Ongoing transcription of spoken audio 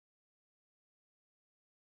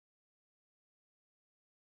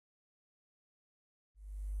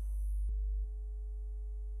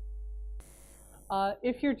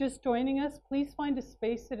If you're just joining us, please find a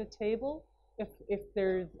space at a table. If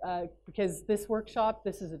there's, because this workshop,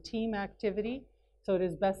 this is a team activity, so it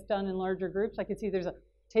is best done in larger groups. I can see there's a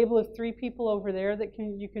table of 3 people over there that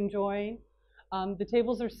you can join. The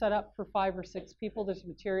tables are set up for 5 or 6 people. There's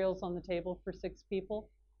materials on the table for 6 people.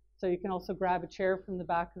 So you can also grab a chair from the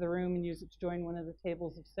back of the room and use it to join one of the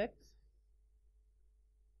tables of 6.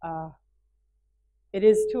 It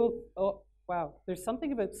is oh, wow. There's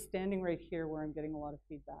something about standing right here where I'm getting a lot of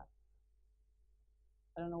feedback.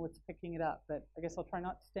 I don't know what's picking it up, but I guess I'll try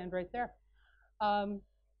not to stand right there. Come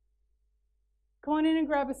on in and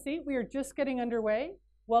grab a seat. We are just getting underway.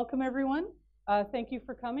 Welcome, everyone. Thank you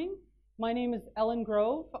for coming. My name is Ellen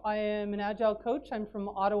Grove. I am an Agile coach. I'm from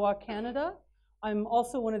Ottawa, Canada. I'm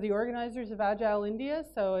also one of the organizers of Agile India.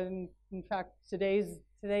 So in fact, today is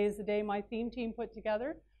the day my theme team put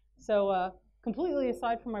together. So completely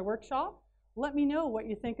aside from my workshop, let me know what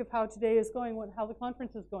you think of how today is going, how the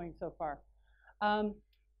conference is going so far.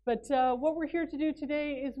 But what we're here to do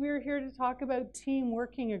today is we're here to talk about team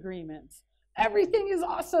working agreements. Everything is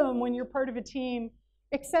awesome when you're part of a team,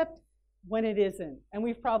 except when it isn't. And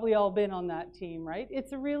we've probably all been on that team, right?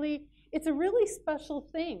 It's a really special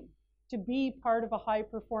thing to be part of a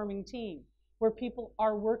high-performing team where people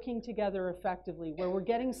are working together effectively, where we're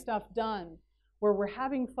getting stuff done, where we're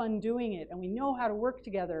having fun doing it, and we know how to work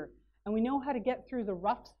together, and we know how to get through the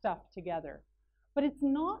rough stuff together. But it's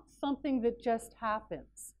not something that just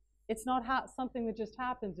happens. It's not something that just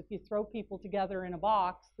happens if you throw people together in a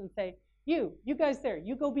box and say, you guys there,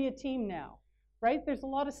 you go be a team now, right? There's a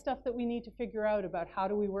lot of stuff that we need to figure out about how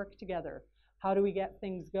do we work together? How do we get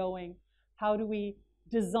things going? How do we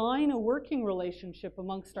design a working relationship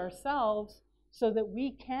amongst ourselves so that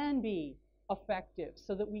we can be effective,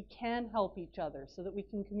 so that we can help each other, so that we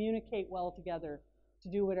can communicate well together to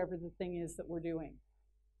do whatever the thing is that we're doing.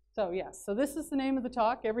 So yes, so this is the name of the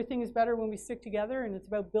talk, Everything is Better When We Stick Together, and it's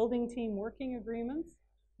about building team working agreements.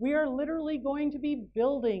 We are literally going to be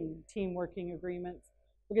building team working agreements,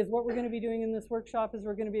 because what we're going to be doing in this workshop is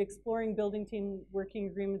we're going to be exploring building team working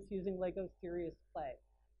agreements using Lego Serious Play.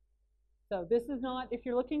 So this is not, if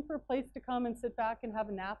you're looking for a place to come and sit back and have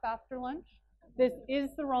a nap after lunch, this is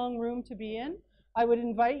the wrong room to be in. I would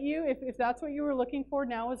invite you, if that's what you were looking for,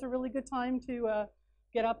 now is a really good time to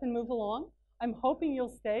get up and move along. I'm hoping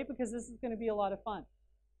you'll stay because this is going to be a lot of fun.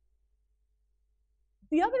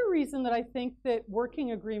 The other reason that I think that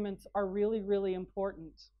working agreements are really, really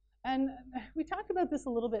important, and we talked about this a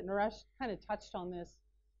little bit, Naresh kind of touched on this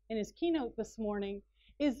in his keynote this morning,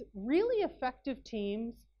 is really effective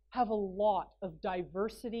teams have a lot of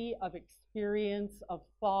diversity of experience, of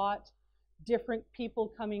thought, different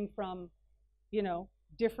people coming from,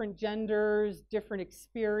 different genders, different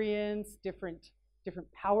experience, different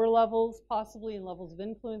power levels possibly, and levels of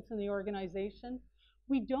influence in the organization.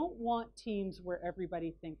 We don't want teams where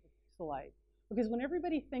everybody thinks alike. Because when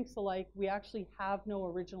everybody thinks alike, we actually have no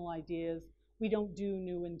original ideas. We don't do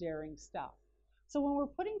new and daring stuff. So when we're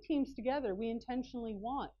putting teams together, we intentionally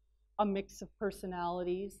want a mix of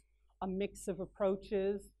personalities, a mix of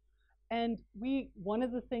approaches. And one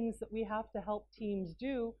of the things that we have to help teams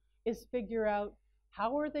do is figure out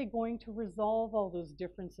how are they going to resolve all those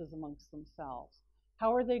differences amongst themselves?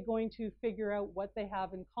 How are they going to figure out what they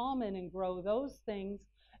have in common and grow those things,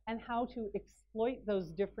 and how to exploit those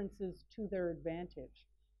differences to their advantage?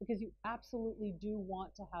 Because you absolutely do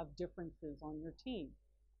want to have differences on your team.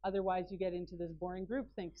 Otherwise, you get into this boring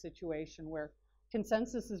groupthink situation where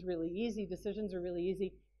consensus is really easy, decisions are really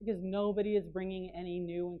easy, because nobody is bringing any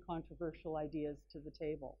new and controversial ideas to the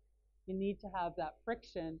table. You need to have that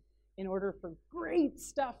friction in order for great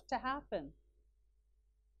stuff to happen.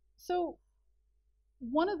 So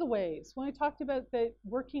one of the ways, when I talked about that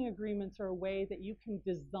working agreements are a way that you can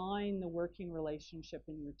design the working relationship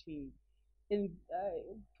in your team.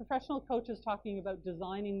 Professional coaches talking about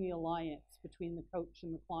designing the alliance between the coach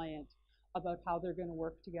and the client about how they're going to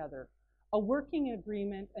work together. A working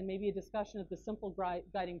agreement, and maybe a discussion of the simple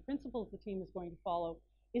guiding principles the team is going to follow,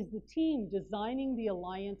 is the team designing the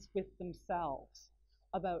alliance with themselves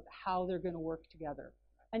about how they're going to work together.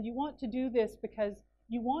 And you want to do this because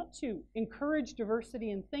you want to encourage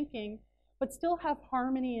diversity in thinking, but still have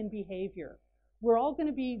harmony in behavior. We're all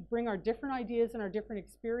going to bring our different ideas and our different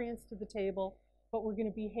experience to the table, but we're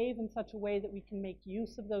going to behave in such a way that we can make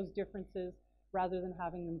use of those differences rather than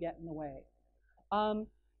having them get in the way.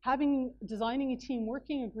 Designing a team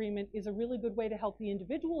working agreement is a really good way to help the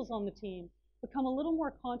individuals on the team become a little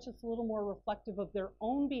more conscious, a little more reflective of their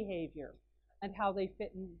own behavior and how they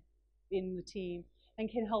fit in the team, and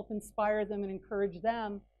can help inspire them and encourage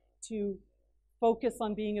them to focus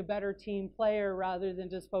on being a better team player rather than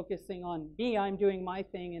just focusing on me, I'm doing my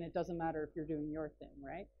thing and it doesn't matter if you're doing your thing,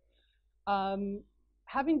 right?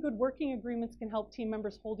 Having good working agreements can help team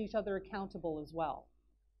members hold each other accountable as well.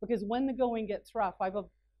 Because when the going gets rough,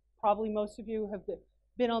 probably most of you have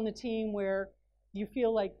been on the team where you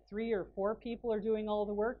feel like 3 or 4 people are doing all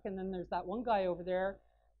the work, and then there's that one guy over there.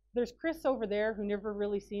 There's Chris over there who never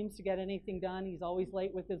really seems to get anything done. He's always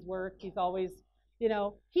late with his work. He's always, you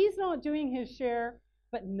know, he's not doing his share,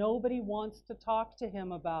 but nobody wants to talk to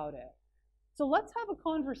him about it. So let's have a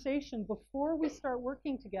conversation before we start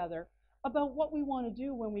working together about what we want to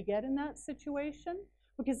do when we get in that situation,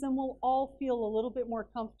 because then we'll all feel a little bit more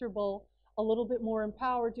comfortable, a little bit more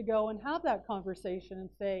empowered to go and have that conversation and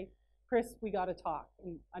say, Chris, we got to talk.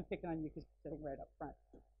 And I'm picking on you because you're sitting right up front.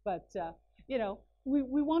 But, you know,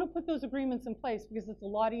 we want to put those agreements in place because it's a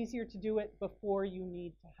lot easier to do it before you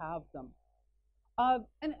need to have them. And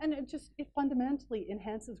it fundamentally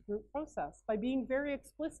enhances group process by being very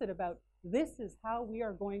explicit about this is how we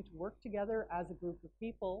are going to work together as a group of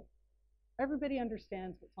people. Everybody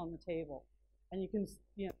understands what's on the table. And you can,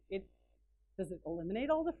 you know, does it eliminate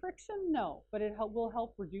all the friction? No, but it will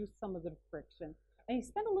help reduce some of the friction. And you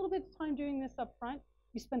spend a little bit of time doing this up front,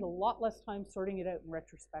 you spend a lot less time sorting it out in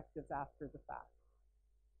retrospectives after the fact.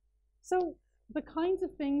 So the kinds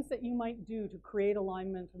of things that you might do to create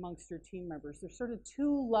alignment amongst your team members, there's sort of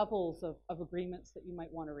 2 levels of agreements that you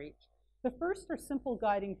might want to reach. The first are simple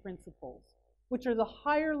guiding principles, which are the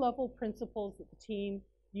higher level principles that the team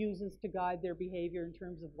uses to guide their behavior in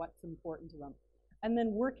terms of what's important to them. And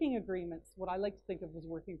then working agreements, what I like to think of as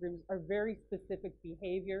working agreements, are very specific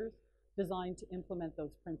behaviors designed to implement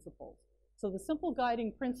those principles. So the simple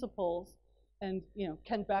guiding principles, and you know,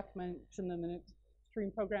 Ken Beck mentioned them in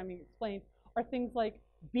Extreme Programming Explained, are things like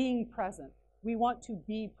being present. We want to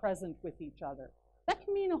be present with each other. That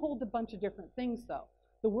can mean a whole bunch of different things though.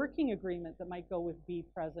 The working agreement that might go with be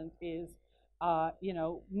present is you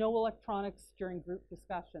know, no electronics during group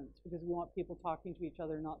discussions because we want people talking to each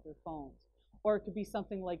other, not their phones. Or it could be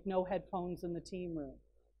something like no headphones in the team room.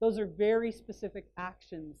 Those are very specific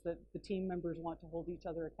actions that the team members want to hold each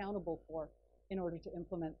other accountable for in order to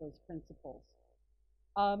implement those principles.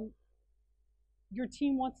 Your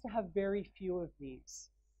team wants to have very few of these.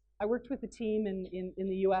 I worked with a team in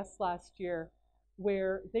the US last year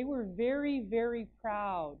where they were very, very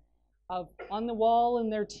proud of, on the wall in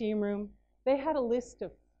their team room, they had a list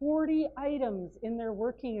of 40 items in their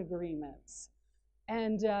working agreements.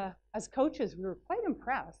 And as coaches, we were quite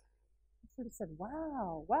impressed. We sort of said,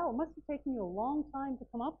 wow, it must have taken you a long time to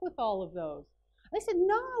come up with all of those. They said,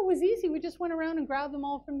 no, it was easy. We just went around and grabbed them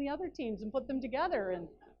all from the other teams and put them together, and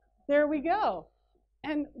there we go.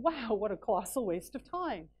 And wow, what a colossal waste of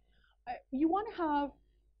time. You want to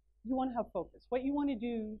have focus. What you want to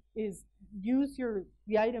do is use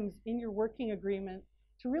the items in your working agreement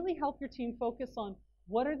to really help your team focus on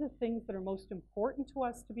what are the things that are most important to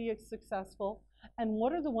us to be successful, and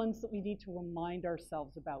what are the ones that we need to remind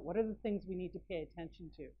ourselves about? What are the things we need to pay attention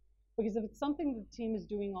to? Because if it's something the team is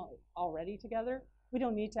doing already together, we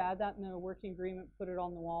don't need to add that in the working agreement, put it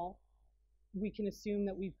on the wall. We can assume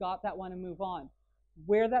that we've got that one and move on.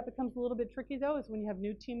 Where that becomes a little bit tricky though is when you have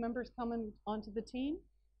new team members coming onto the team.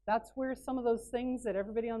 That's where some of those things that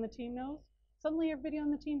everybody on the team knows, suddenly everybody on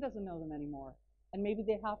the team doesn't know them anymore. And maybe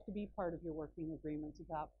they have to be part of your working agreements at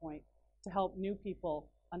that point to help new people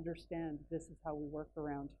understand this is how we work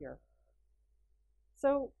around here.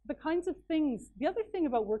 So the kinds of things, the other thing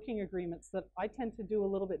about working agreements that I tend to do a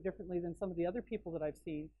little bit differently than some of the other people that I've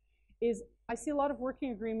seen is I see a lot of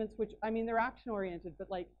working agreements which, I mean, they're action oriented, but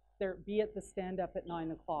like be it the stand up at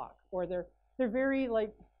 9 o'clock, or they're very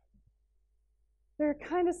like, they're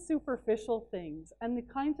kind of superficial things. And the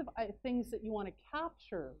kinds of things that you want to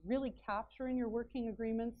capture, really capture in your working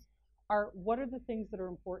agreements are what are the things that are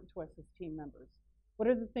important to us as team members? What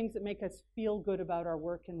are the things that make us feel good about our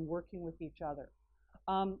work and working with each other?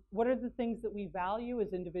 What are the things that we value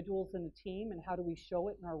as individuals in a team, and how do we show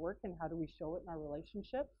it in our work, and how do we show it in our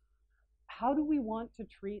relationships? How do we want to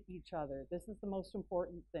treat each other? This is the most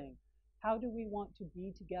important thing. How do we want to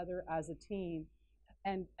be together as a team?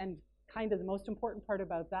 And kind of the most important part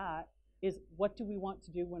about that is what do we want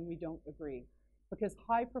to do when we don't agree? Because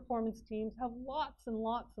high performance teams have lots and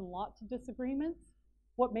lots and lots of disagreements.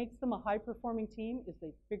 What makes them a high performing team is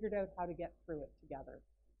they've figured out how to get through it together.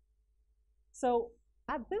 So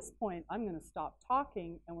at this point, I'm going to stop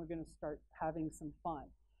talking and we're going to start having some fun.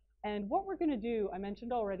 And what we're going to do, I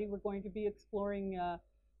mentioned already, we're going to be exploring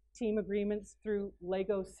team agreements through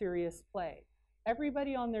Lego Serious Play.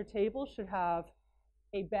 Everybody on their table should have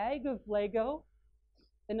a bag of Lego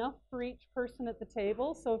enough for each person at the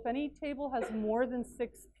table. So if any table has more than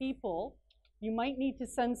 6 people, you might need to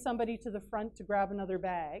send somebody to the front to grab another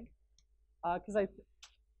bag.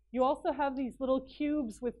 You also have these little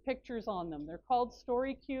cubes with pictures on them. They're called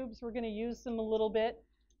story cubes. We're going to use them a little bit.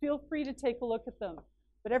 Feel free to take a look at them.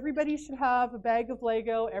 But everybody should have a bag of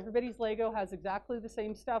Lego. Everybody's Lego has exactly the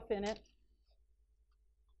same stuff in it.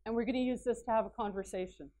 And we're going to use this to have a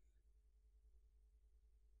conversation.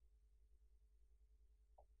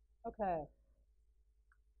 Okay.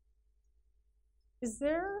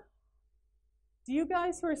 Do you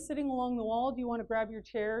guys who are sitting along the wall, do you want to grab your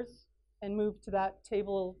chairs and move to that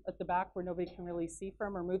table at the back where nobody can really see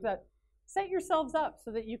from, or move that? Set yourselves up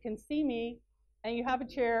so that you can see me and you have a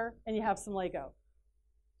chair and you have some Lego.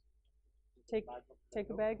 Take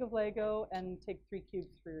a bag of Lego and take 3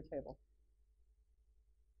 cubes for your table.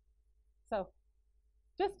 So,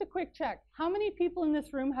 just a quick check. How many people in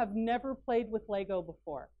this room have never played with Lego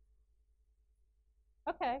before?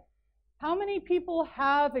 Okay. How many people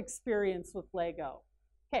have experience with Lego?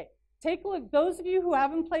 Okay, take a look. Those of you who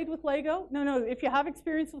haven't played with Lego, no, if you have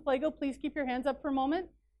experience with Lego, please keep your hands up for a moment.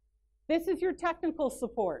 This is your technical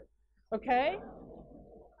support, okay?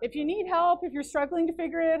 If you need help, if you're struggling to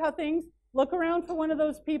figure out how things, look around for one of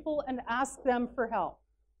those people and ask them for help.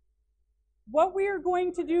 What we are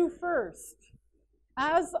going to do first,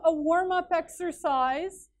 as a warm-up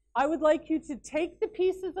exercise, I would like you to take the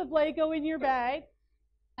pieces of Lego in your bag,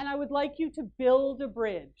 and I would like you to build a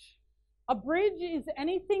bridge. A bridge is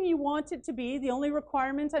anything you want it to be. The only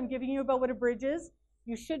requirement I'm giving you about what a bridge is,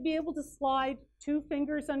 you should be able to slide 2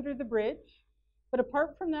 fingers under the bridge. But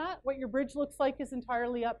apart from that, what your bridge looks like is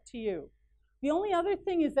entirely up to you. The only other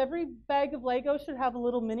thing is every bag of Lego should have a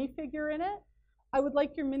little minifigure in it. I would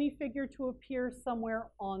like your minifigure to appear somewhere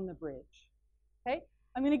on the bridge. Okay?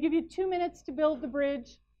 I'm going to give you 2 minutes to build the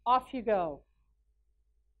bridge. Off you go.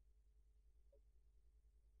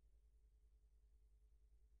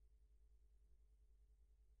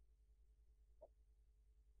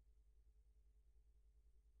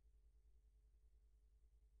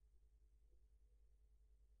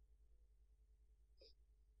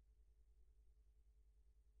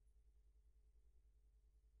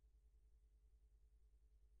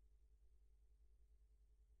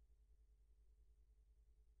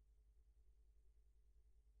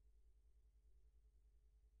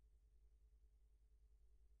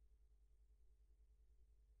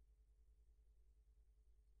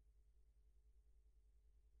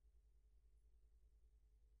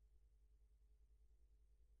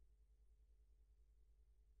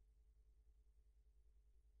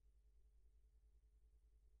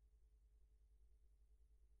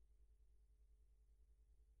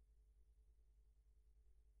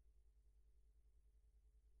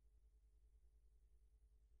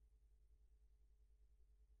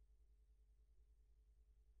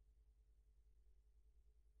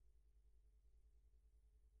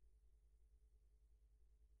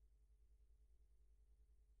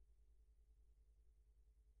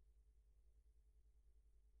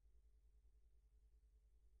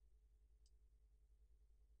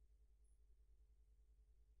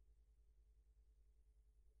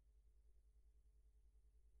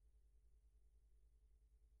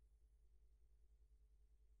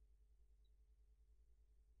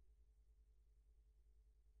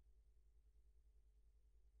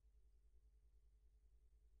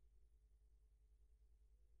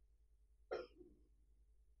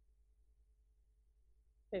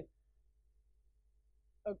 Okay.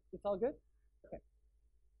 Oh, it's all good? Okay.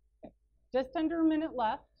 Okay. Just under a minute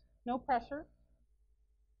left. No pressure.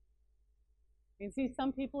 You can see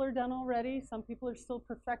some people are done already. Some people are still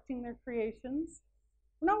perfecting their creations.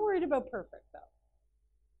 We're not worried about perfect, though.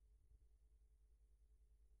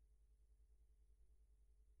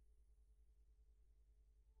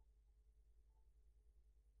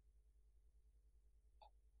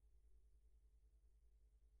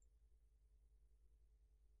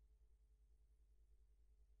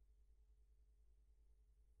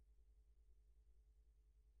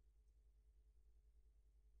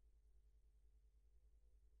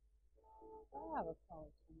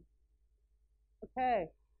 Okay.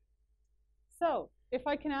 So, if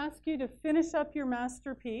I can ask you to finish up your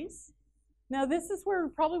masterpiece. Now, this is where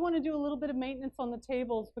we probably want to do a little bit of maintenance on the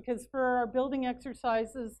tables, because for our building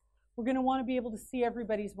exercises, we're going to want to be able to see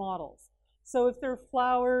everybody's models. So if there are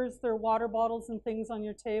flowers, there are water bottles and things on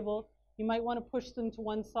your table, you might want to push them to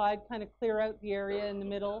one side, kind of clear out the area in the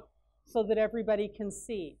middle so that everybody can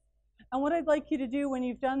see. And what I'd like you to do when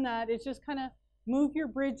you've done that is just kind of move your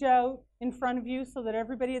bridge out in front of you so that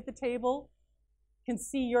everybody at the table can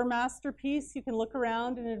see your masterpiece. You can look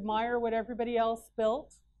around and admire what everybody else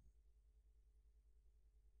built.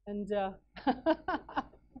 And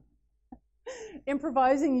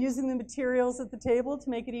improvising, using the materials at the table to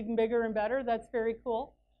make it even bigger and better, that's very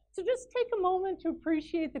cool. So just take a moment to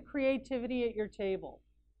appreciate the creativity at your table.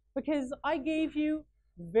 Because I gave you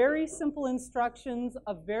very simple instructions,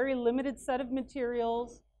 a very limited set of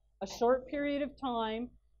materials, a short period of time,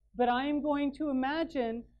 but I am going to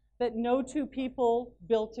imagine that no two people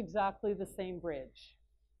built exactly the same bridge.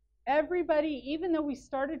 Everybody, even though we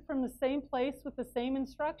started from the same place with the same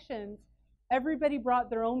instructions, everybody brought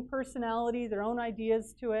their own personality, their own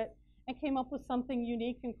ideas to it, and came up with something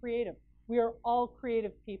unique and creative. We are all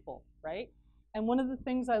creative people, right? And one of the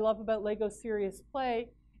things I love about Lego Serious Play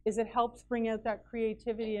is it helps bring out that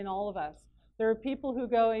creativity in all of us. There are people who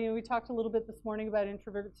go, and we talked a little bit this morning about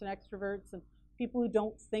introverts and extroverts, and people who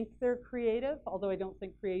don't think they're creative, although I don't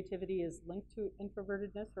think creativity is linked to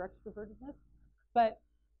introvertedness or extrovertedness. But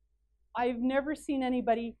I've never seen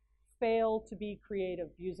anybody fail to be creative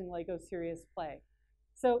using Lego Serious Play.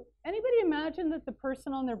 So anybody imagine that the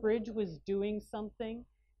person on their bridge was doing something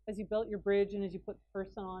as you built your bridge, and as you put the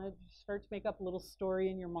person on it, you start to make up a little story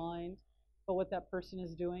in your mind about what that person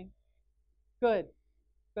is doing? Good,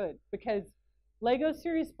 good, because Lego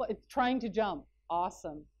Serious Play, it's trying to jump.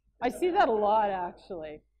 Awesome. I see that a lot,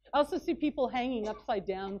 actually. I also see people hanging upside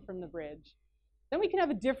down from the bridge. Then we can have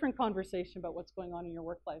a different conversation about what's going on in your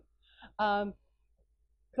work life.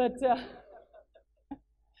 But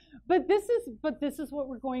this is what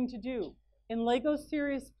we're going to do. In Lego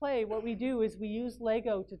Serious Play, what we do is we use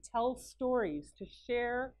Lego to tell stories, to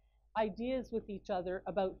share ideas with each other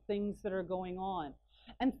about things that are going on.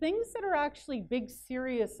 And things that are actually big,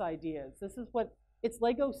 serious ideas. This is what, it's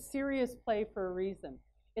Lego Serious Play for a reason.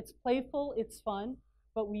 It's playful, it's fun,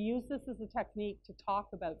 but we use this as a technique to talk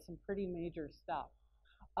about some pretty major stuff.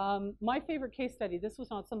 My favorite case study, this was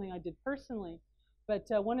not something I did personally, but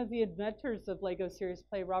one of the inventors of Lego Serious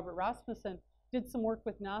Play, Robert Rasmussen, did some work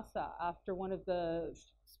with NASA after one of the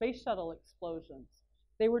space shuttle explosions.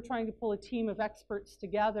 They were trying to pull a team of experts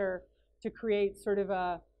together to create sort of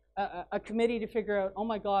a committee to figure out, oh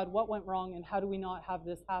my God, what went wrong and how do we not have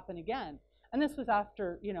this happen again? And this was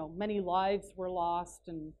after, you know, many lives were lost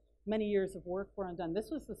and many years of work were undone. This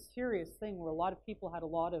was a serious thing where a lot of people had a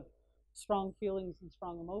lot of strong feelings and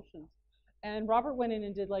strong emotions. And Robert went in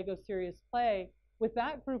and did Lego Serious Play with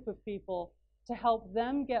that group of people to help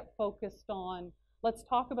them get focused on, let's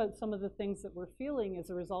talk about some of the things that we're feeling as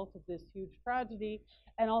a result of this huge tragedy,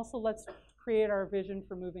 and also let's create our vision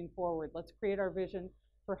for moving forward. Let's create our vision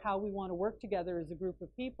for how we want to work together as a group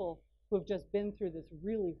of people who have just been through this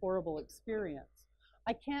really horrible experience.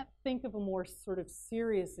 I can't think of a more sort of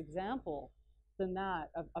serious example than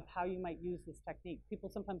that of how you might use this technique. People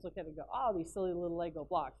sometimes look at it and go, oh, these silly little Lego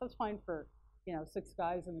blocks. That's fine for, you know, 6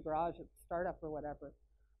 guys in the garage at the startup or whatever.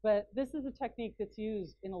 But this is a technique that's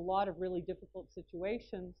used in a lot of really difficult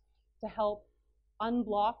situations to help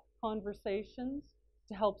unblock conversations,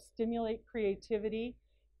 to help stimulate creativity,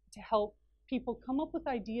 to help people come up with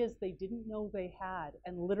ideas they didn't know they had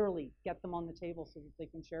and literally get them on the table so that they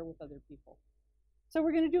can share with other people. So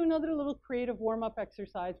we're going to do another little creative warm-up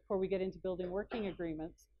exercise before we get into building working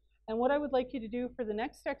agreements. And what I would like you to do for the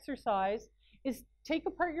next exercise is take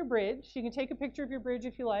apart your bridge. You can take a picture of your bridge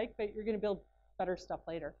if you like, but you're going to build better stuff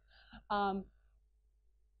later.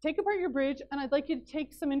 Take apart your bridge, and I'd like you to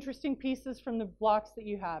take some interesting pieces from the blocks that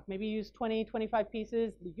you have. Maybe use 20, 25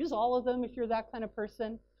 pieces. Use all of them if you're that kind of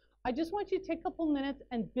person. I just want you to take a couple minutes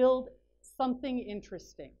and build something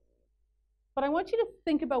interesting. But I want you to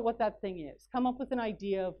think about what that thing is. Come up with an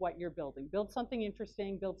idea of what you're building. Build something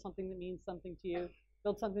interesting. Build something that means something to you.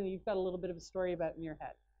 Build something that you've got a little bit of a story about in your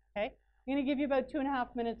head. Okay? I'm going to give you about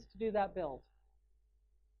 2.5 minutes to do that build.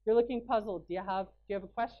 You're looking puzzled. Do you have a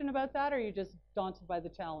question about that, or are you just daunted by the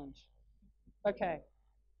challenge? Okay.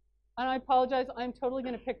 And I apologize. I'm totally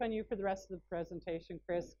going to pick on you for the rest of the presentation,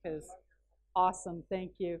 Chris, because awesome.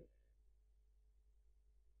 Thank you.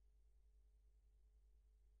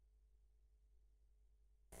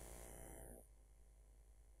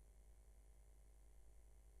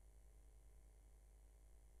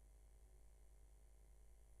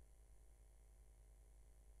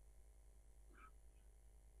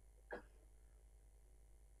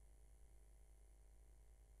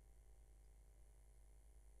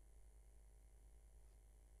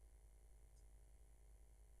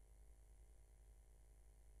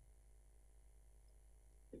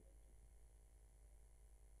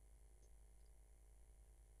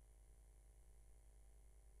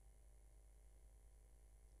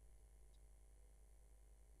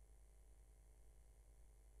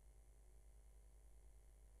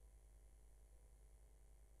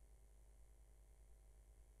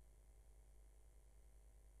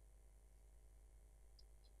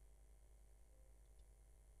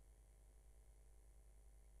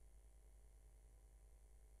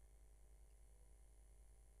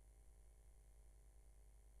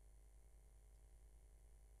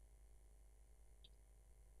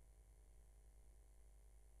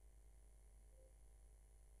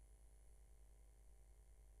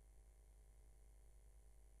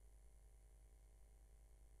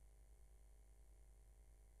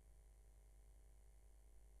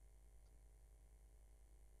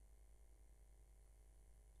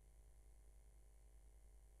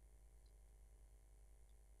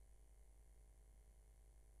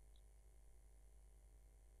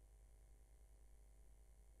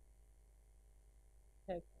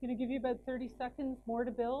 Okay, I'm going to give you about 30 seconds more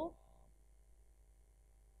to build.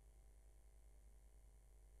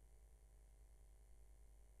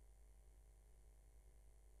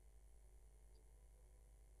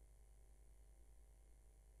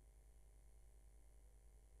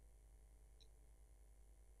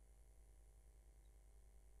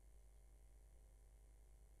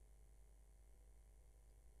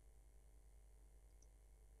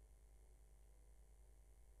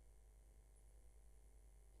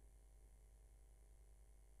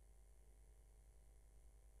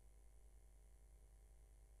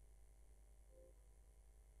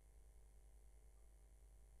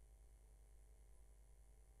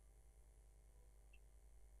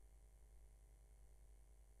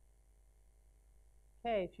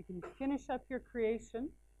 Okay, if you can finish up your creation,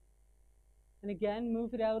 and again,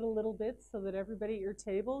 move it out a little bit so that everybody at your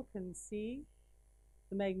table can see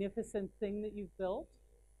the magnificent thing that you've built.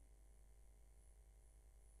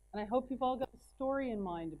 And I hope you've all got a story in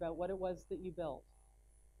mind about what it was that you built.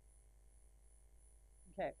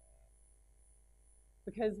 Okay.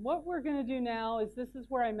 Because what we're going to do now is this is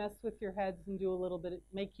where I mess with your heads and do a little bit,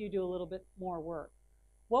 make you do a little bit more work.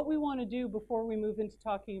 What we want to do before we move into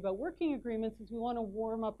talking about working agreements is we want to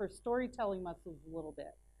warm up our storytelling muscles a little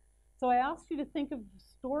bit. So I asked you to think of a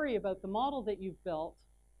story about the model that you've built.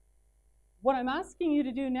 What I'm asking you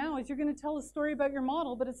to do now is you're going to tell a story about your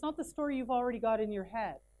model, but it's not the story you've already got in your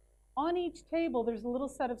head. On each table, there's a little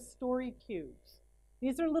set of story cubes.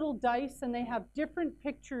 These are little dice, and they have different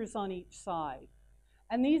pictures on each side.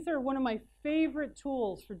 And these are one of my favorite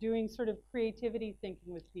tools for doing sort of creativity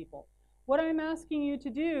thinking with people. What I'm asking you to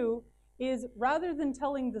do is, rather than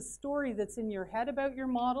telling the story that's in your head about your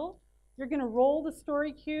model, you're going to roll the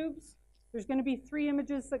story cubes. There's going to be 3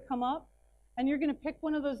 images that come up, and you're going to pick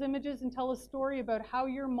one of those images and tell a story about how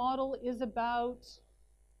your model is about,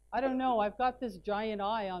 I don't know, I've got this giant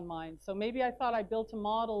eye on mine. So maybe I thought I built a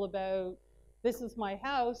model about, this is my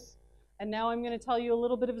house, and now I'm going to tell you a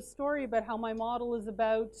little bit of a story about how my model is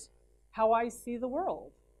about how I see the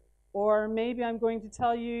world. Or maybe I'm going to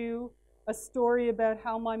tell you a story about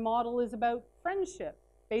how my model is about friendship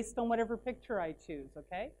based on whatever picture I choose,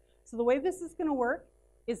 okay? So the way this is going to work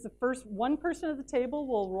is the first one person at the table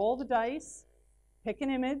will roll the dice, pick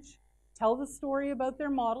an image, tell the story about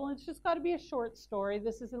their model, and it's just got to be a short story.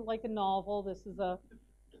 This isn't like a novel. This is a,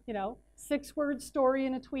 6-word story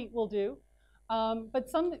in a tweet will do.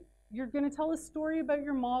 But you're going to tell a story about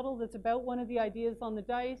your model that's about one of the ideas on the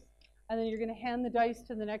dice, and then you're going to hand the dice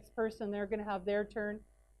to the next person. They're going to have their turn.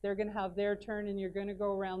 They're going to have their turn, and you're going to go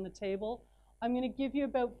around the table. I'm going to give you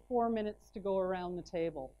about 4 minutes to go around the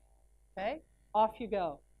table. Okay? Off you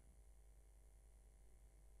go.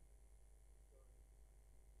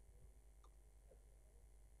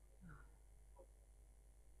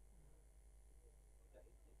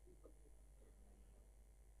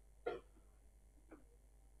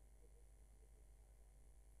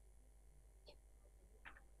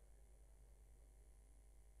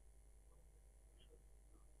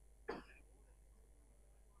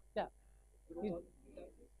 Yeah.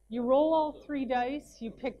 You roll all 3 dice,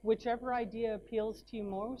 you pick whichever idea appeals to you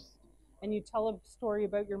most, and you tell a story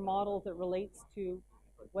about your model that relates to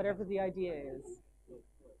whatever the idea is.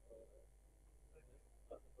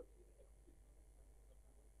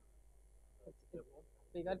 So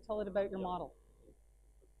you got to tell it about your model.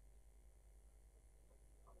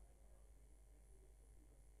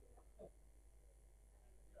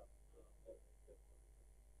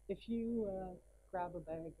 If you grab a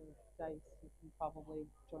bag of dice, you can probably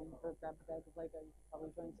join, or grab a bag of Lego, you can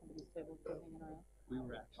probably join somebody's table if you're hanging around. We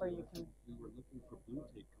were actually, or you can, we were looking for blue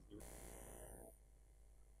tape because there was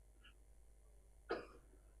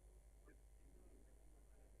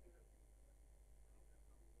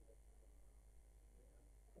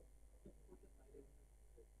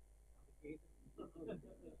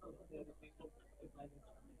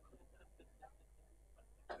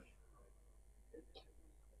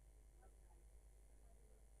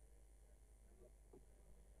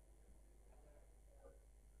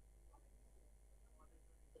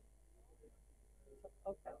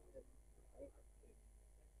okay.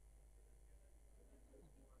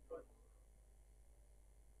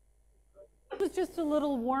 This is just a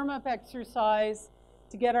little warm-up exercise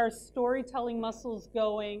to get our storytelling muscles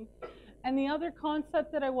going. And the other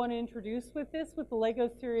concept that I want to introduce with this, with the Lego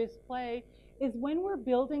Serious Play, is when we're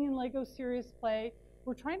building in Lego Serious Play,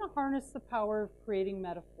 we're trying to harness the power of creating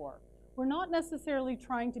metaphor. We're not necessarily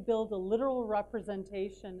trying to build a literal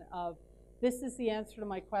representation of, this is the answer to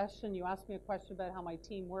my question. You asked me a question about how my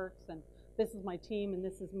team works, and this is my team, and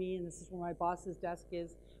this is me, and this is where my boss's desk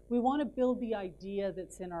is. We want to build the idea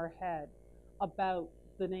that's in our head about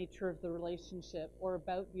the nature of the relationship or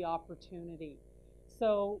about the opportunity.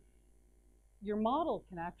 So your model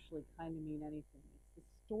can actually kind of mean anything. It's the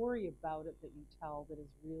story about it that you tell that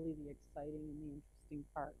is really the exciting and the interesting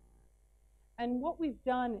part. And what we've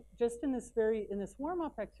done just in this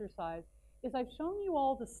warm-up exercise is I've shown you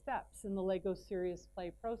all the steps in the Lego serious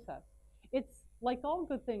play process. It's like all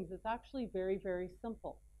good things, it's actually very, very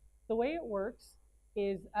simple. The way it works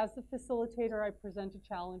is, as the facilitator, I present a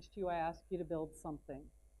challenge to you, I ask you to build something.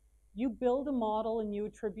 You build a model and you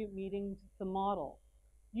attribute meaning to the model.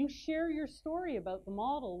 You share your story about the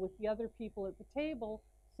model with the other people at the table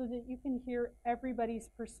so that you can hear everybody's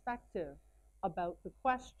perspective about the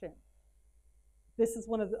question. This is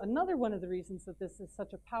another one of the reasons that this is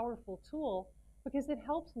such a powerful tool, because it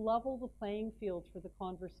helps level the playing field for the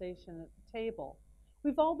conversation at the table.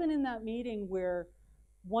 We've all been in that meeting where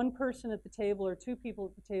one person at the table or two people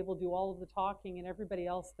at the table do all of the talking and everybody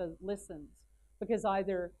else listens, because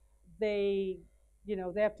either they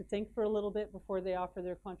have to think for a little bit before they offer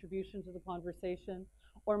their contribution to the conversation,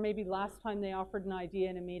 or maybe last time they offered an idea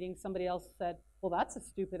in a meeting, somebody else said, well, that's a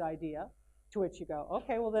stupid idea. To which you go,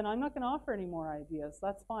 okay, well then I'm not going to offer any more ideas.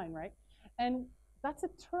 That's fine, right? And that's a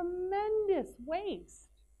tremendous waste.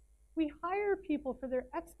 We hire people for their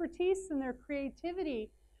expertise and their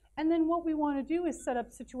creativity, and then what we want to do is set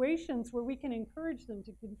up situations where we can encourage them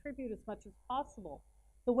to contribute as much as possible.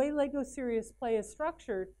 The way Lego Serious Play is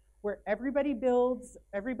structured, where everybody builds,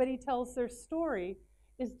 everybody tells their story,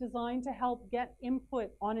 is designed to help get input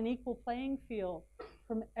on an equal playing field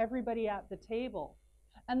from everybody at the table.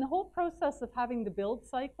 And the whole process of having the build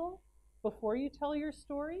cycle before you tell your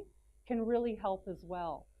story can really help as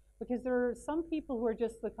well. Because there are some people who are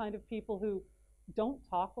just the kind of people who don't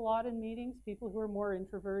talk a lot in meetings, people who are more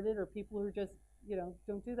introverted, or people who are just,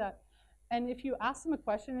 don't do that. And if you ask them a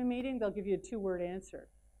question in a meeting, they'll give you a 2-word answer.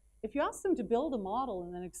 If you ask them to build a model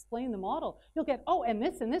and then explain the model, you'll get, oh, and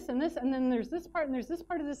this, and this, and this, and then there's this part, and there's this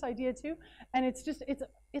part of this idea too. And it's just,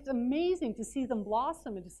 it's amazing to see them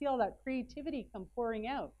blossom and to see all that creativity come pouring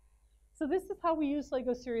out. So this is how we use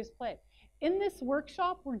Lego Serious Play. In this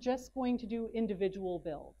workshop, we're just going to do individual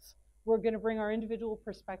builds. We're going to bring our individual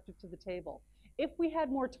perspective to the table. If we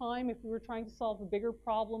had more time, if we were trying to solve a bigger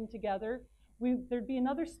problem together, there'd be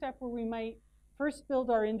another step where we might first build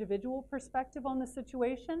our individual perspective on the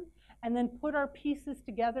situation, and then put our pieces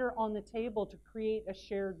together on the table to create a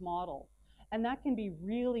shared model. And that can be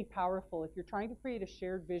really powerful if you're trying to create a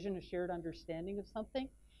shared vision, a shared understanding of something.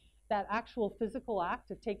 That actual physical act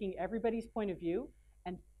of taking everybody's point of view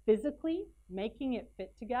and physically making it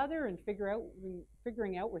fit together and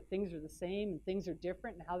figuring out where things are the same and things are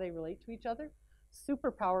different and how they relate to each other, super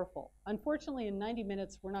powerful. Unfortunately, in 90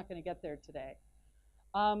 minutes, we're not going to get there today.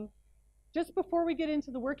 Just before we get into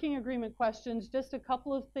the working agreement questions, just a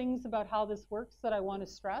couple of things about how this works that I want to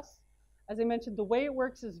stress. As I mentioned, the way it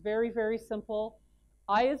works is very, very simple.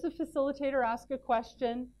 I, as a facilitator, ask a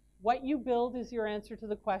question. What you build is your answer to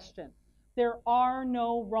the question. There are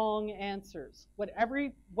no wrong answers.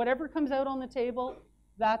 Whatever comes out on the table,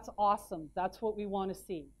 that's awesome. That's what we want to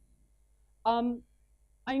see. I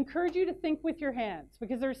encourage you to think with your hands,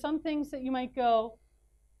 because there are some things that you might go,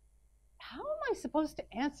 how am I supposed to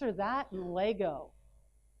answer that in Lego?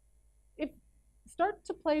 Start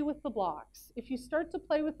to play with the blocks. If you start to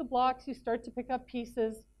play with the blocks, you start to pick up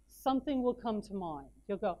pieces, something will come to mind.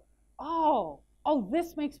 You'll go, oh,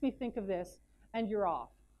 this makes me think of this, and you're off.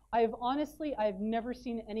 I've never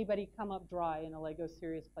seen anybody come up dry in a Lego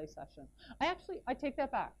Serious Play session. I take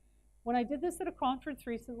that back. When I did this at a conference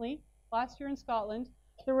recently, last year in Scotland,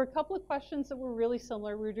 there were a couple of questions that were really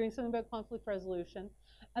similar. We were doing something about conflict resolution.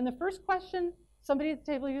 And the first question, somebody at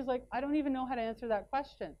the table, he was like, I don't even know how to answer that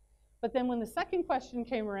question. But then when the second question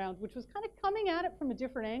came around, which was kind of coming at it from a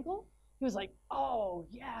different angle, he was like, oh,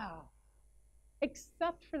 yeah.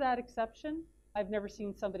 Except for that exception, I've never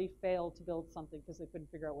seen somebody fail to build something because they couldn't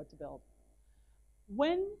figure out what to build.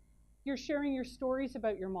 When you're sharing your stories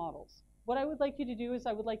about your models, what I would like you to do is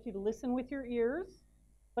I would like you to listen with your ears,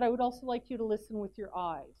 but I would also like you to listen with your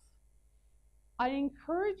eyes. I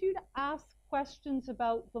encourage you to ask questions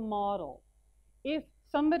about the model. If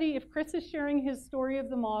Chris is sharing his story of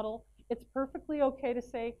the model, it's perfectly okay to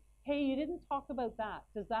say, hey, you didn't talk about that.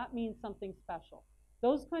 Does that mean something special?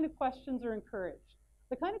 Those kind of questions are encouraged.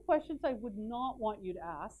 The kind of questions I would not want you to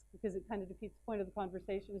ask, because it kind of defeats the point of the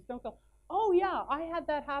conversation, is don't go, oh yeah, I had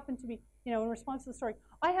that happen to me, in response to the story.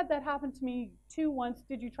 I had that happen to me too once.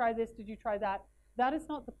 Did you try this? Did you try that? That is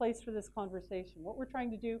not the place for this conversation. What we're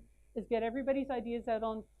trying to do is get everybody's ideas out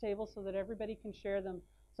on the table so that everybody can share them.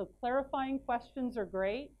 So clarifying questions are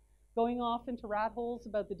great. Going off into rat holes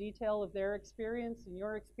about the detail of their experience and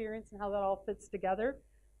your experience and how that all fits together,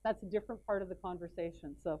 That's a different part of the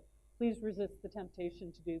conversation. So please resist the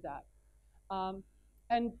temptation to do that.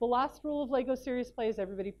 And the last rule of Lego Serious Play is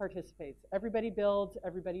everybody participates. Everybody builds,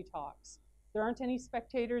 everybody talks. There aren't any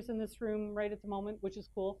spectators in this room right at the moment, which is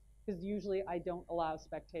cool, because usually I don't allow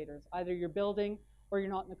spectators. Either you're building or you're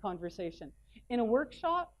not in the conversation. In a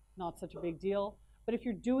workshop, not such a big deal. But if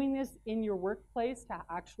you're doing this in your workplace to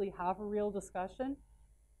actually have a real discussion,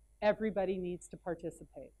 everybody needs to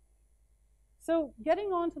participate. So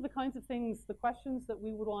getting on to the kinds of things, the questions that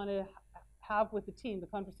we would want to have with the team, the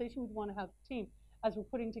conversation we'd want to have with the team as we're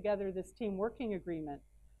putting together this team working agreement.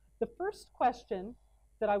 The first question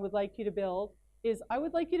that I would like you to build is, I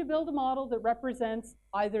would like you to build a model that represents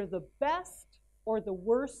either the best or the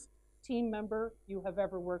worst team member you have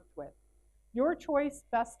ever worked with. Your choice,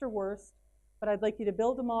 best or worst, but I'd like you to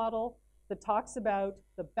build a model that talks about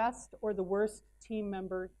the best or the worst team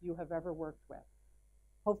member you have ever worked with.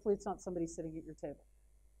 Hopefully it's not somebody sitting at your table.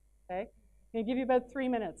 Okay? I'm going to give you about 3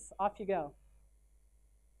 minutes. Off you go.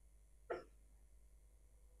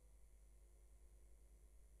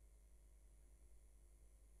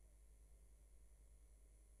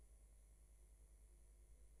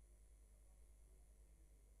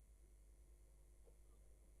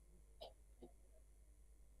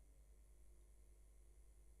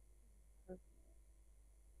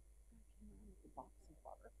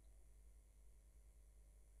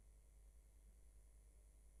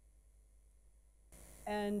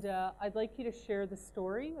 And I'd like you to share the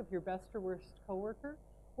story of your best or worst coworker.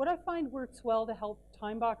 What I find works well to help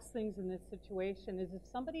time box things in this situation is if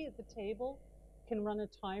somebody at the table can run a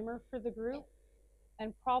timer for the group,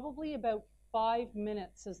 and probably about 5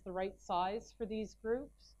 minutes is the right size for these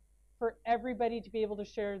groups, for everybody to be able to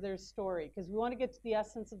share their story, because we want to get to the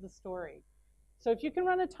essence of the story. So if you can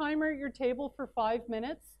run a timer at your table for 5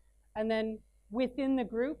 minutes, and then within the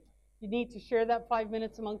group, you need to share that 5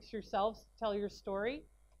 minutes amongst yourselves to tell your story,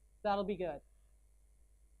 that'll be good.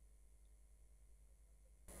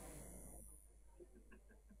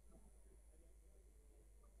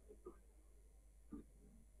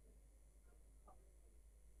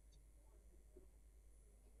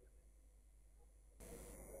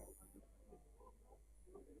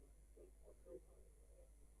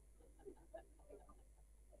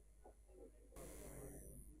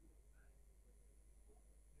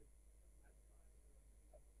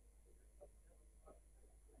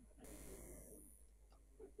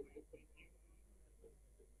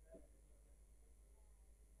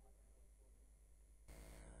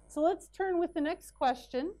 So let's turn with the next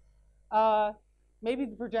question. Maybe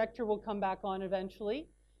the projector will come back on eventually.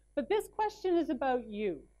 But this question is about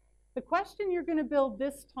you. The question you're going to build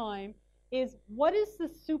this time is, what is the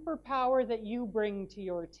superpower that you bring to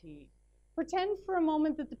your team? Pretend for a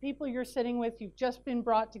moment that the people you're sitting with, you've just been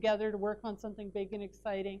brought together to work on something big and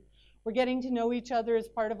exciting. We're getting to know each other as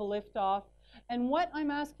part of a liftoff. And what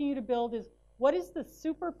I'm asking you to build is, what is the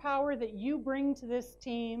superpower that you bring to this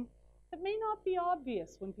team that may not be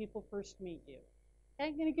obvious when people first meet you? Okay,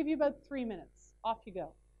 I'm going to give you about 3 minutes. Off you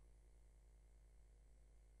go.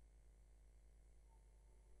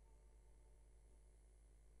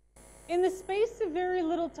 In the space of very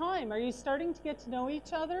little time, are you starting to get to know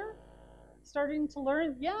each other? Starting to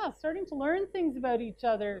learn things about each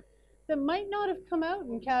other that might not have come out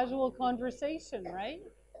in casual conversation, right?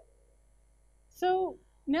 So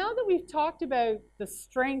now that we've talked about the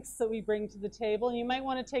strengths that we bring to the table, and you might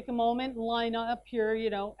want to take a moment and line up your,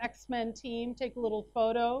 X-Men team, take a little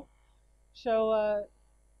photo, show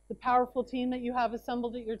the powerful team that you have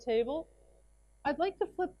assembled at your table. I'd like to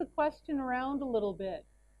flip the question around a little bit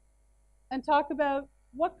and talk about,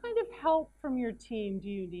 what kind of help from your team do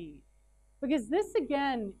you need? Because this,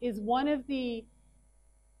 again, is one of the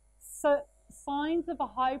signs of a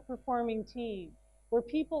high-performing team, where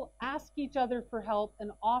people ask each other for help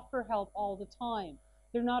and offer help all the time.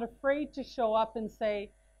 They're not afraid to show up and say,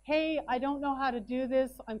 hey, I don't know how to do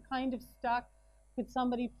this. I'm kind of stuck. Could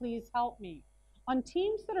somebody please help me? On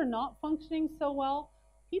teams that are not functioning so well,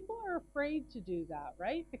 people are afraid to do that,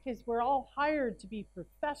 right? Because we're all hired to be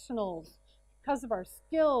professionals because of our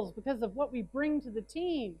skills, because of what we bring to the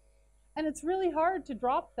team. And it's really hard to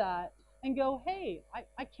drop that and go, hey,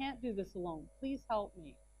 I can't do this alone. Please help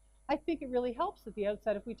me. I think it really helps at the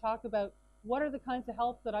outset if we talk about, what are the kinds of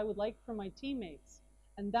help that I would like from my teammates?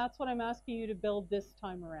 And that's what I'm asking you to build this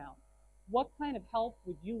time around. What kind of help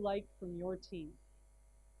would you like from your team?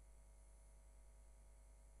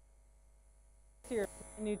 Your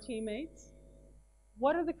new teammates,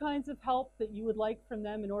 what are the kinds of help that you would like from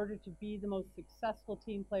them in order to be the most successful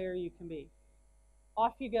team player you can be?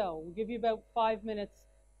 Off you go. We'll give you about 5 minutes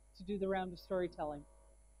to do the round of storytelling.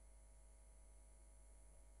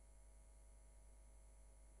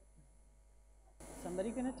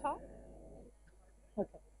 Somebody going to talk? Okay.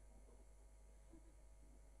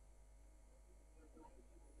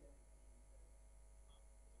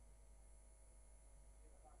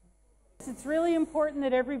 It's really important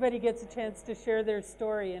that everybody gets a chance to share their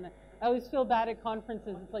story. And I always feel bad at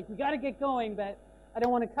conferences. It's like, we got to get going, but I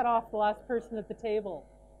don't want to cut off the last person at the table.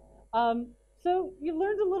 So you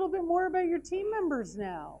learned a little bit more about your team members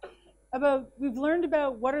now. We've learned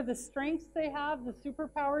about what are the strengths they have, the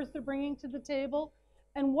superpowers they're bringing to the table,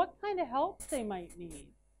 and what kind of help they might need.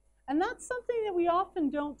 And that's something that we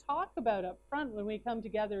often don't talk about up front when we come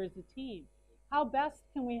together as a team. How best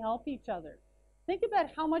can we help each other? Think about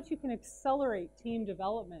how much you can accelerate team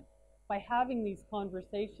development by having these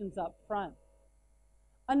conversations up front.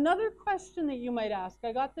 Another question that you might ask,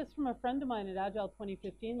 I got this from a friend of mine at Agile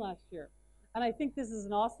 2015 last year, and I think this is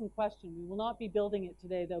an awesome question. We will not be building it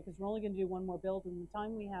today, though, because we're only going to do one more build in the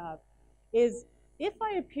time we have, is if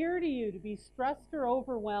I appear to you to be stressed or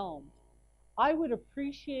overwhelmed, I would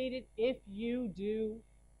appreciate it if you do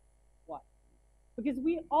what? Because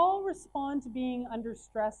we all respond to being under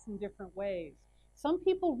stress in different ways. Some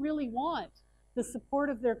people really want the support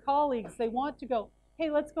of their colleagues. They want to go,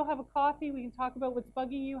 hey, let's go have a coffee. We can talk about what's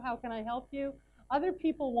bugging you. How can I help you? Other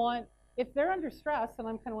people want, if they're under stress, and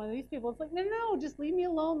I'm kind of one of these people, it's like, no, just leave me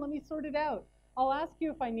alone. Let me sort it out. I'll ask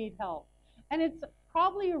you if I need help. And it's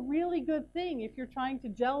probably a really good thing if you're trying to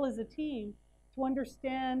gel as a team to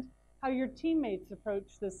understand how your teammates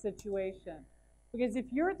approach this situation. Because if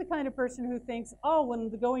you're the kind of person who thinks, oh, when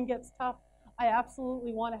the going gets tough, I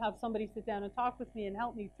absolutely want to have somebody sit down and talk with me and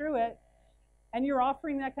help me through it, and you're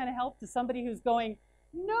offering that kind of help to somebody who's going,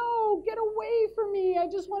 no, get away from me, I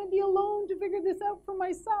just want to be alone to figure this out for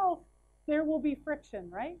myself, there will be friction,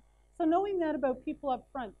 right? So knowing that about people up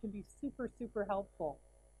front can be super, super helpful.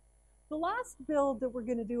 The last build that we're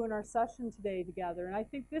going to do in our session today together, and I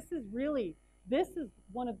think this is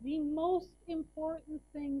one of the most important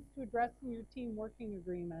things to address in your team working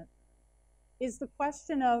agreement, is the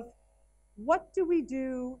question of what do we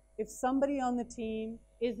do if somebody on the team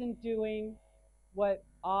isn't doing what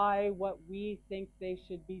we think they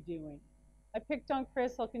should be doing. I picked on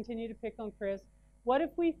Chris, I'll continue to pick on Chris. What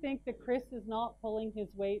if we think that Chris is not pulling his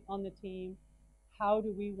weight on the team? How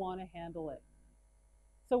do we want to handle it?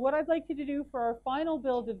 So what I'd like you to do for our final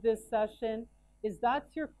build of this session is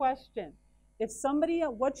that's your question.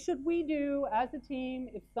 What should we do as a team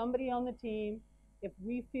if somebody on the team, if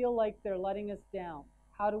we feel like they're letting us down?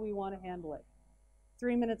 How do we want to handle it?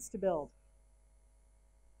 3 minutes to build.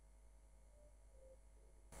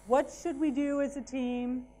 What should we do as a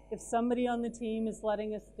team if somebody on the team is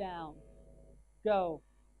letting us down? Go.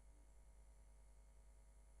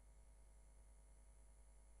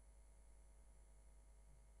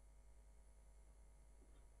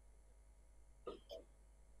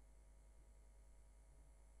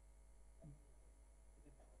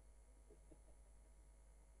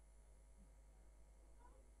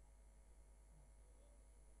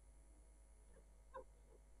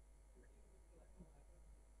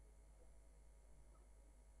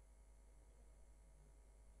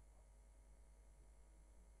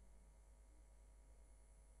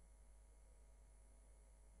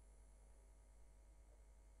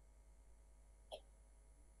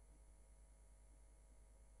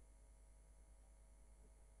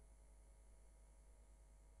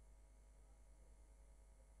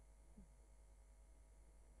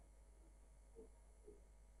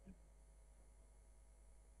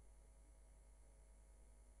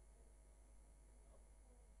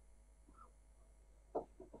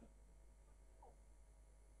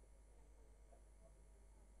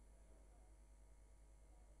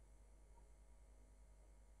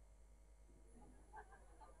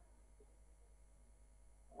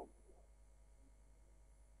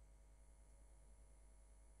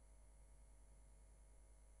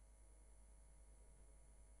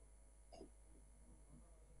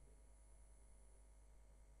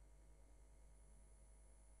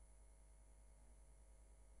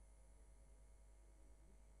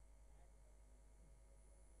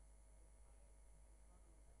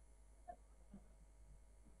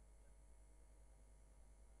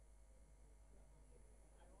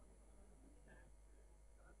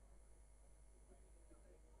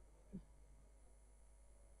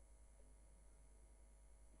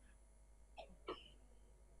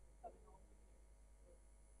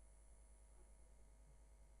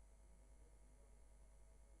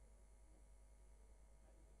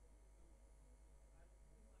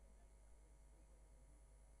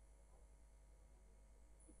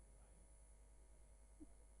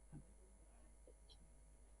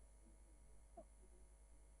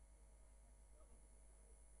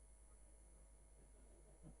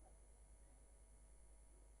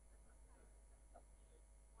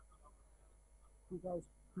 You guys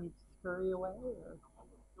need to scurry away, or?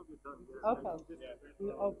 Okay.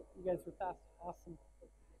 You guys were fast. Awesome.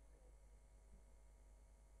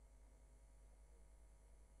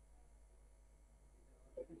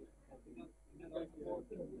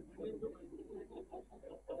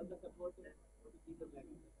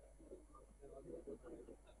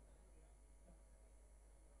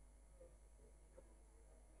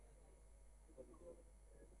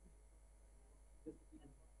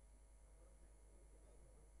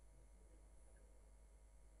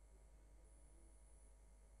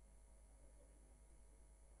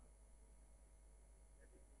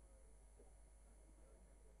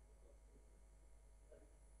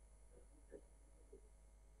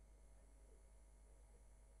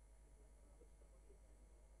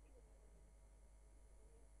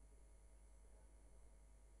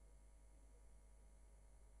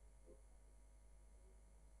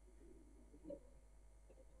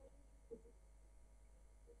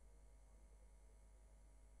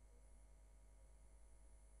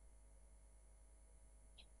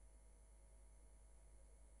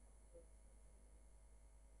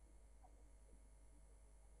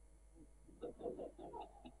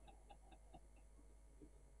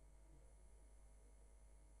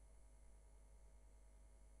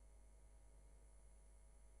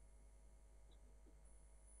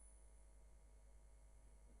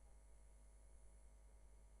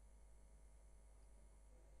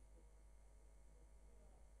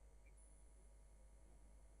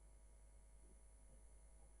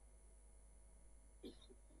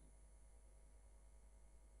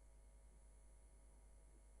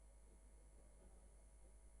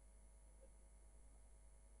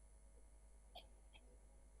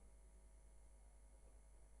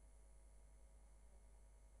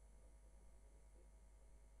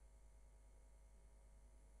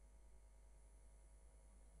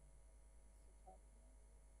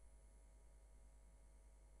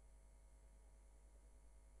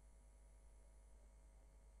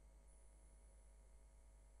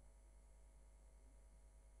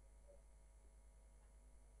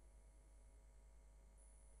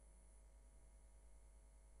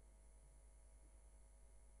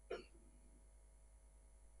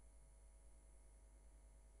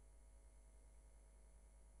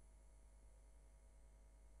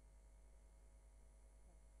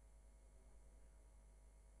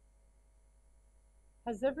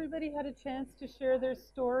 Has everybody had a chance to share their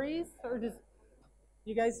stories, or does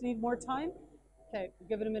you guys need more time? Okay, we'll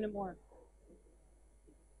give it a minute more.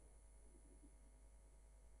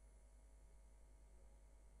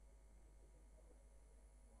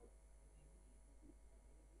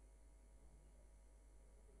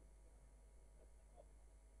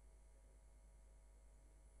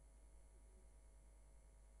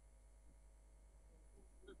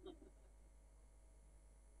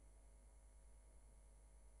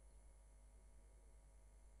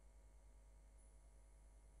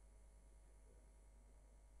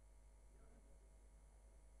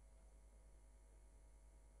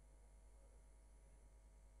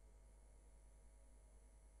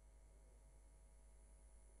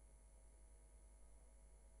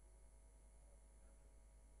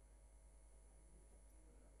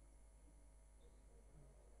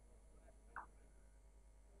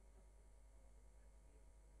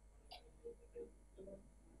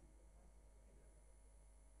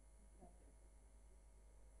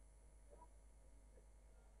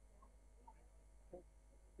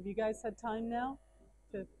 Have you guys had time now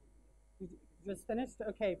to you just finished?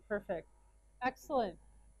 Okay, perfect. Excellent.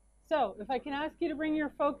 So if I can ask you to bring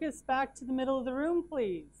your focus back to the middle of the room,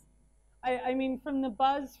 please. I mean, from the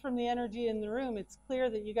buzz, from the energy in the room, it's clear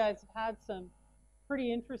that you guys have had some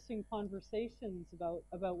pretty interesting conversations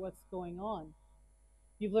about what's going on.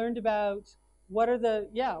 You've learned about what are the,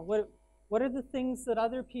 yeah, what are the things that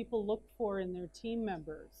other people look for in their team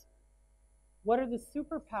members? What are the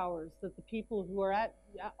superpowers that the people who are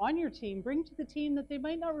on your team bring to the team that they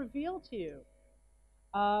might not reveal to you?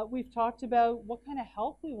 We've talked about what kind of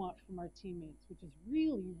help we want from our teammates, which is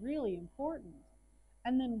really, really important.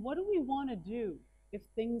 And then what do we want to do if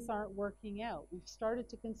things aren't working out? We've started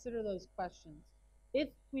to consider those questions. If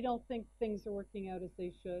we don't think things are working out as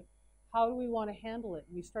they should, how do we want to handle it?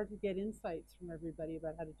 And we start to get insights from everybody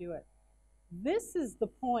about how to do it. This is the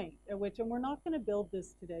point at which, and we're not going to build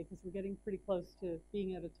this today because we're getting pretty close to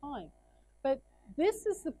being out of time, but this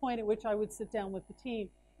is the point at which I would sit down with the team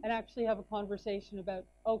and actually have a conversation about,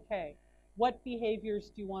 okay, what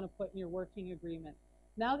behaviors do you want to put in your working agreement?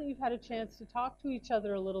 Now that you've had a chance to talk to each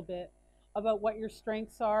other a little bit about what your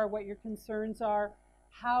strengths are, what your concerns are,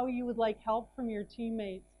 how you would like help from your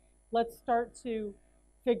teammates, let's start to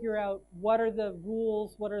figure out what are the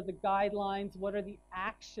rules, what are the guidelines, what are the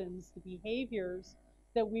actions, the behaviors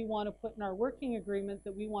that we want to put in our working agreement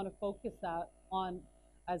that we want to focus on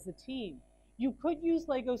as a team. You could use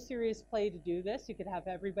Lego Serious Play to do this. You could have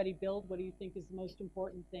everybody build what do you think is the most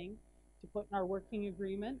important thing to put in our working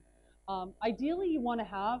agreement. Ideally, you want to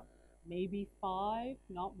have maybe 5,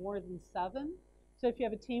 not more than 7. So if you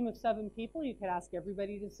have a team of 7 people, you could ask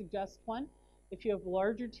everybody to suggest one. If you have a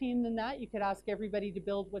larger team than that, you could ask everybody to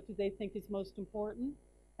build what do they think is most important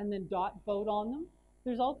and then vote on them.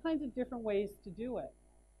 There's all kinds of different ways to do it.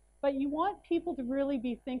 But you want people to really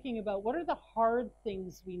be thinking about what are the hard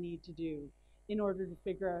things we need to do in order to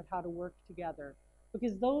figure out how to work together.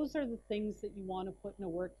 Because those are the things that you want to put in a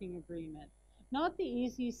working agreement. Not the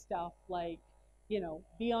easy stuff like,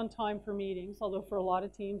 be on time for meetings, although for a lot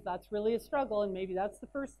of teams that's really a struggle, and maybe that's the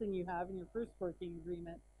first thing you have in your first working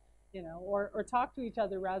agreement, or talk to each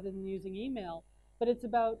other rather than using email. But it's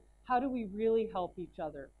about how do we really help each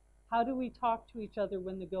other? How do we talk to each other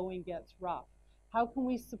when the going gets rough? How can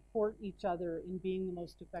we support each other in being the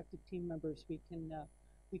most effective team members we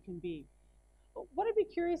can be? What I'd be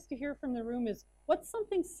curious to hear from the room is, what's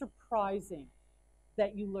something surprising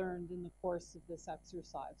that you learned in the course of this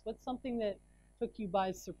exercise? What's something that took you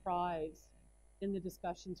by surprise in the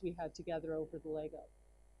discussions we had together over the Lego?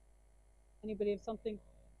 Anybody have something?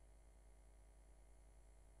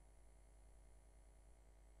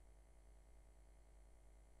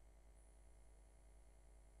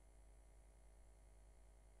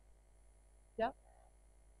 Yep.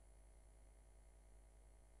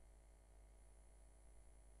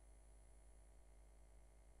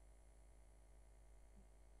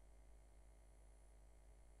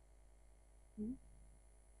 Mm-hmm.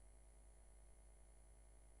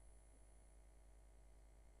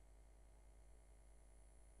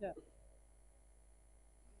 Yeah.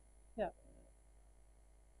 Yeah.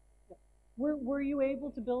 Yeah. Were you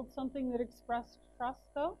able to build something that expressed trust,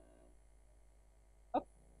 though? Oh,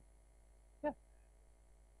 yeah.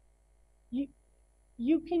 You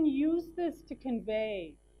you can use this to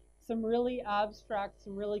convey some really abstract,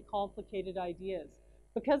 some really complicated ideas.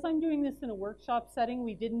 Because I'm doing this in a workshop setting,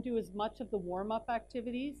 we didn't do as much of the warm-up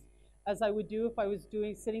activities as I would do if I was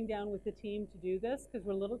sitting down with the team to do this, because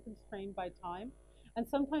we're a little constrained by time. And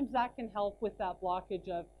sometimes that can help with that blockage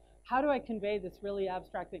of how do I convey this really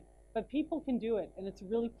abstract thing? But people can do it, and it's a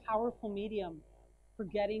really powerful medium for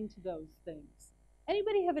getting to those things.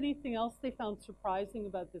 Anybody have anything else they found surprising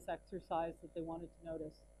about this exercise that they wanted to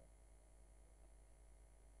notice?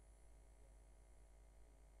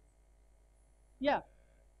 Yeah,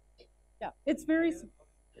 yeah. It's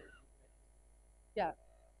yeah,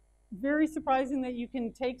 very surprising that you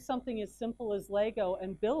can take something as simple as Lego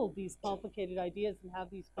and build these complicated ideas and have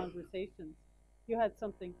these conversations. You had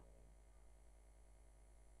something.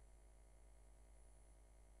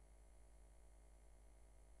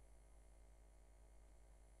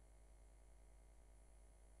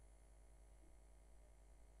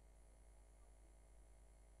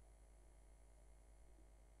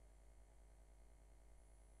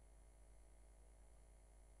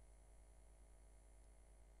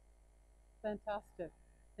 Fantastic.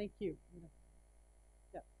 Thank you.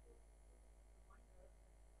 Yeah,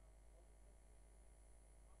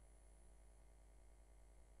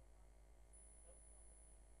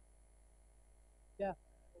 yeah.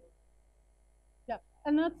 Yeah,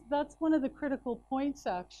 and that's one of the critical points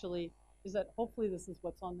actually, is that hopefully this is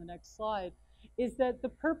what's on the next slide, is that the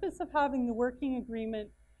purpose of having the working agreement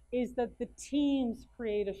is that the teams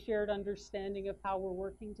create a shared understanding of how we're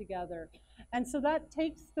working together. And so that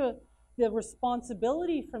takes the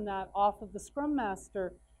responsibility from that off of the Scrum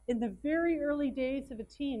Master. In the very early days of a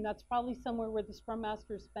team, that's probably somewhere where the Scrum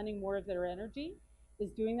Master is spending more of their energy,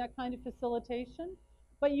 is doing that kind of facilitation.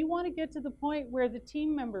 But you want to get to the point where the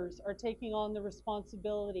team members are taking on the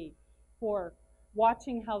responsibility for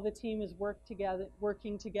watching how the team is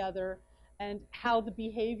working together, and how the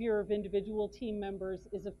behavior of individual team members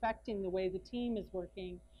is affecting the way the team is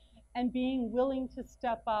working, and being willing to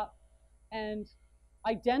step up and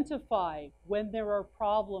identify when there are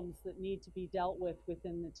problems that need to be dealt with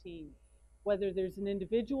within the team. Whether there's an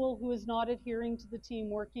individual who is not adhering to the team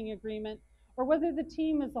working agreement, or whether the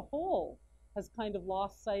team as a whole has kind of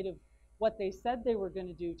lost sight of what they said they were going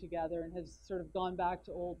to do together and has sort of gone back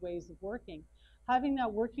to old ways of working. Having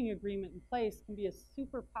that working agreement in place can be a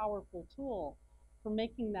super powerful tool for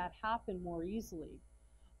making that happen more easily.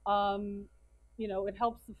 Um, it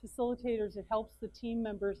helps the facilitators, it helps the team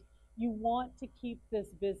members. You want to keep this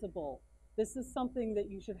visible. This is something that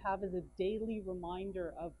you should have as a daily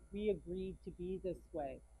reminder of, we agreed to be this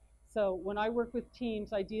way. So when I work with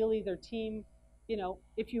teams, ideally their team you know,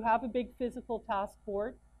 if you have a big physical task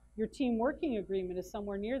board, your team working agreement is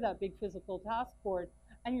somewhere near that big physical task board,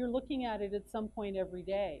 and you're looking at it at some point every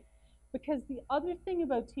day. Because the other thing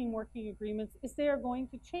about team working agreements is they are going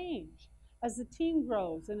to change as the team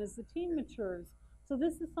grows and as the team matures. So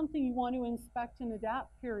this is something you want to inspect and adapt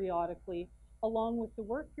periodically along with the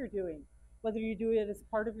work you're doing, whether you do it as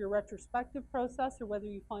part of your retrospective process or whether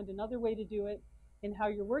you find another way to do it in how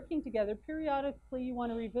you're working together. Periodically, you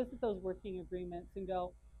want to revisit those working agreements and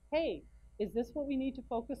go, hey, is this what we need to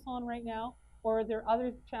focus on right now? Or are there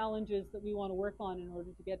other challenges that we want to work on in order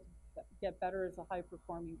to get better as a high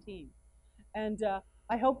performing team? And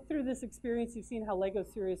I hope through this experience you've seen how LEGO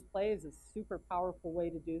Serious Play is a super powerful way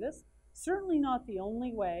to do this. Certainly not the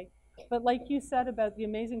only way, but like you said about the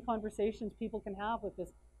amazing conversations people can have with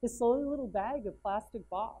this silly little bag of plastic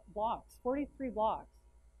blocks, 43 blocks.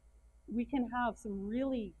 We can have some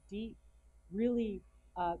really deep, really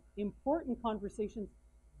important conversations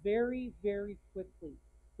very, very quickly.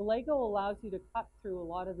 The Lego allows you to cut through a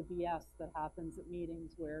lot of the BS that happens at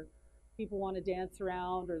meetings where people want to dance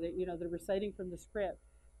around or they, you know, they're reciting from the script.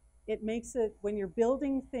 It makes it, when you're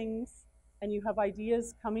building things and you have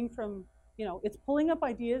ideas coming from, you know, it's pulling up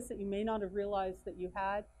ideas that you may not have realized that you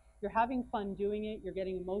had. You're having fun doing it. You're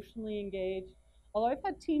getting emotionally engaged. Although I've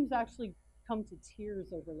had teams actually come to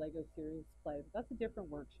tears over LEGO Serious Play, but that's a different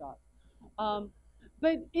workshop.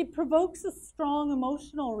 But it provokes a strong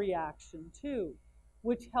emotional reaction too,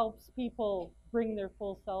 which helps people bring their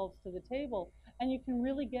full selves to the table. And you can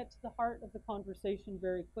really get to the heart of the conversation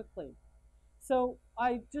very quickly. So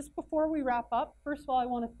just before we wrap up, first of all, I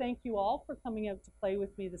want to thank you all for coming out to play with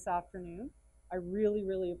me this afternoon. I really,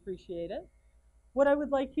 really appreciate it. What I would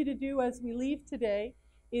like you to do as we leave today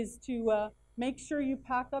is to make sure you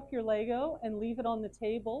pack up your Lego and leave it on the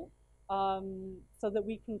table so that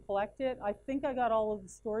we can collect it. I think I got all of the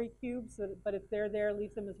story cubes, but if they're there,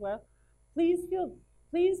 leave them as well. Please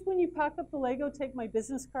when you pack up the Lego, take my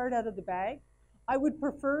business card out of the bag. I would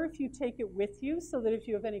prefer if you take it with you so that if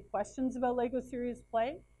you have any questions about LEGO Serious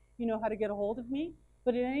Play, you know how to get a hold of me.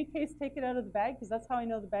 But in any case, take it out of the bag because that's how I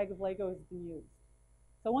know the bag of Lego has been used.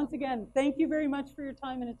 So once again, thank you very much for your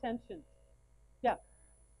time and attention. Yeah.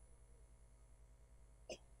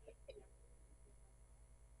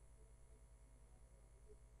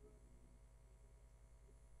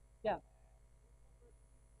 Yeah.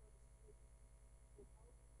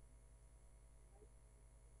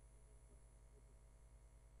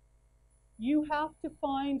 You have to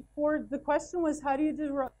find, for the question was, how do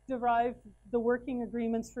you derive the working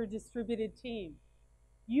agreements for a distributed team?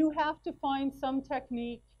 You have to find some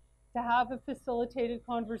technique to have a facilitated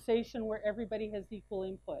conversation where everybody has equal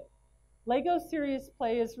input. Lego Serious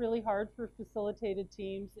Play is really hard for facilitated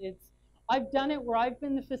teams. I've done it where I've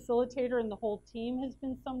been the facilitator and the whole team has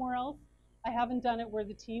been somewhere else. I haven't done it where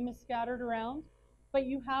the team is scattered around. But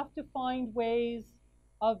you have to find ways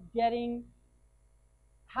of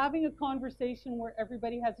having a conversation where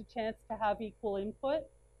everybody has a chance to have equal input.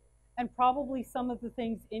 And probably some of the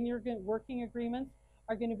things in your working agreements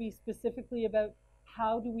are going to be specifically about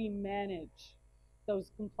how do we manage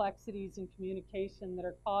those complexities in communication that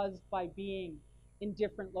are caused by being in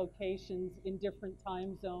different locations, in different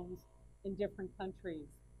time zones, in different countries.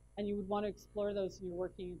 And you would want to explore those in your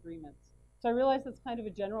working agreements. So I realize that's kind of a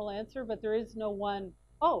general answer, but there is no one,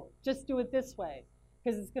 oh, just do it this way,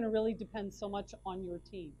 because it's going to really depend so much on your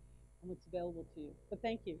team and what's available to you. But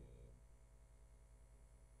thank you.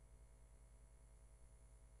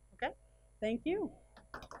 Okay, thank you.